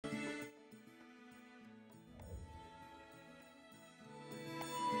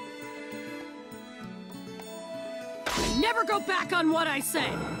never go back on what I say.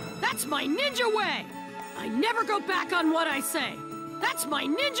 That's my ninja way. I never go back on what I say. That's my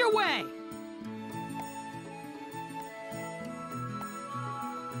ninja way.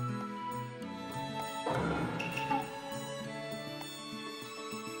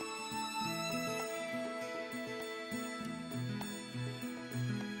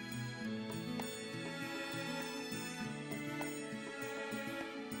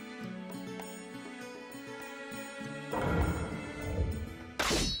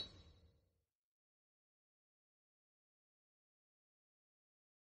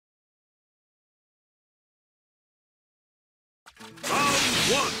 Round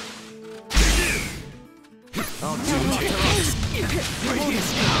one. Begin. I'll do it.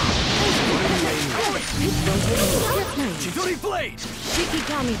 Chidori blade.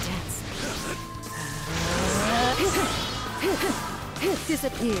 Shikigami dance.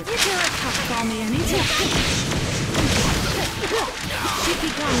 Disappear. Here I come. Call me anytime.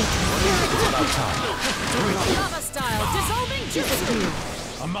 Shikigami dance. Lava style. Dissolving disappear.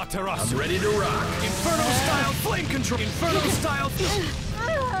 Amaterasu. I'm ready to rock. Inferno style flame control. Inferno style.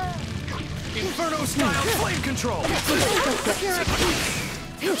 Inferno style flame control. Call me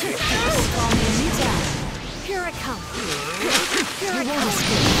anytime. Here I come. Here I come.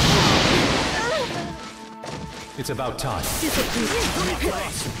 It's about time. Disappear.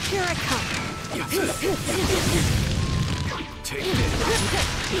 Here I come. Take this.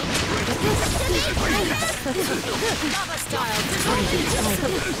 Lava style.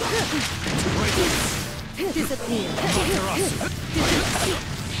 Disappear.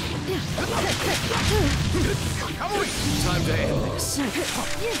 Time to end this.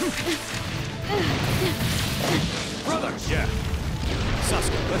 Brother! Yeah.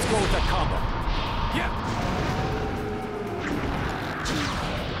 Sasuke, let's go with that combo. Yeah.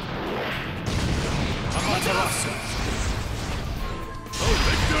 Amaterasu. The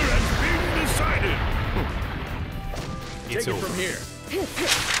victor has been decided. Take it from here.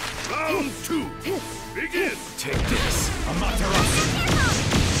 Round two. Begin. Take this. Amaterasu.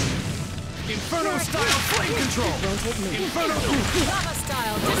 Inferno style flame control. Inferno. Lava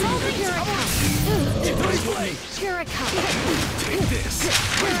style. Dissolving. Here I come. Chidori blade. Here I come. Take this.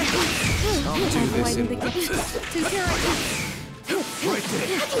 I'll do this in Here I come. right there.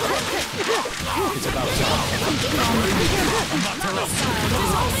 It's about time. Lava style.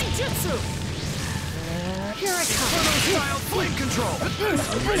 Dissolving jutsu. Here I come. Inferno style flame control.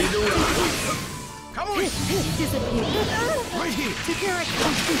 I'm ready to rock. Come on. Disappear. Right here. Here I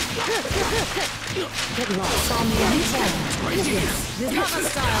come. Get lost. Call me anytime. Right here. Lava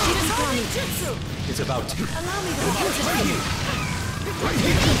style. Dissolving jutsu. It's about time. Allow me to Right here. Right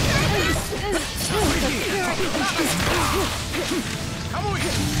here. Come on.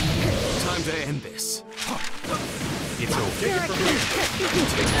 Time to end this. It's over. Take it from here.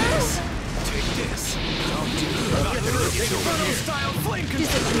 Take this. Take this. I'll do it. Inferno style flame control.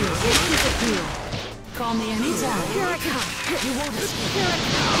 disappear. Call me anytime. Here I come. You won't escape. Here I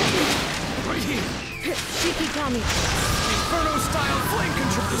come. Right here. Shikigami. Inferno style flame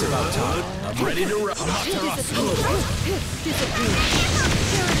control. It's about time. I'm ready to rock. Disappear.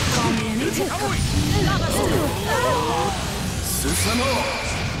 Here I come. Call me anytime. Lava style. Susanoo.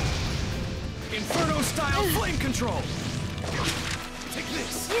 Inferno style flame control. Take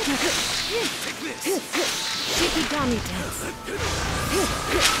this. Take this. Shikigami dance.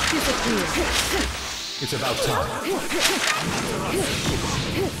 Disappear. It's about time.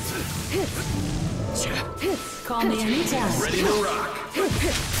 Call me anytime. Ready to rock.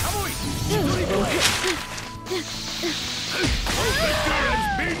 Come on. The victor has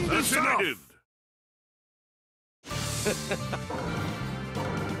been decided.